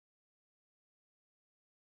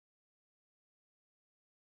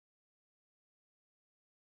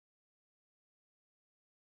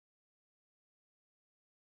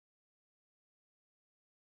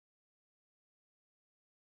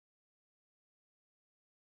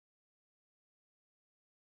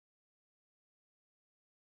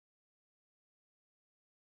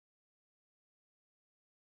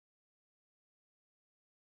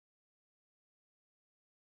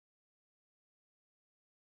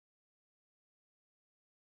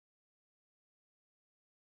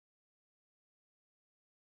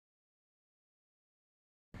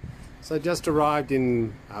So just arrived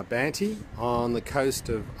in Bantry on the coast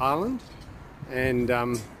of Ireland, and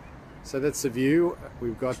so that's the view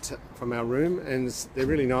we've got from our room, and they're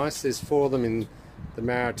really nice. There's 4 of them in the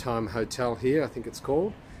Maritime hotel here, I think it's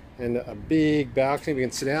called, and a big balcony. We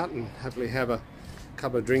can sit out and hopefully have a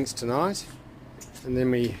couple of drinks tonight, and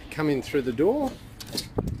then we come in through the door.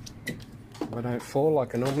 If I don't fall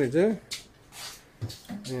like I normally do,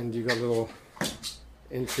 and you've got a little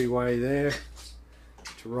entryway there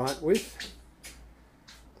to write with.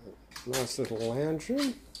 Nice little lounge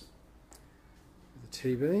room with a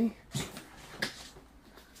TV.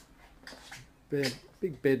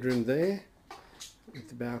 Big bedroom there with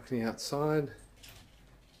the balcony outside,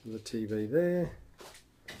 the TV there,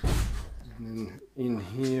 and then in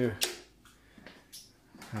here,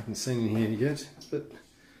 I haven't seen in here yet, but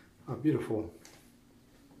a beautiful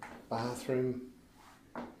bathroom,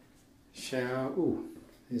 shower. Ooh,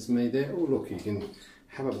 there's me there. Oh look, you can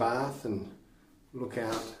have a bath and look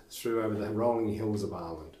out through over the rolling hills of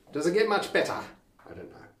Ireland. Does it get much better? I don't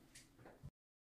know.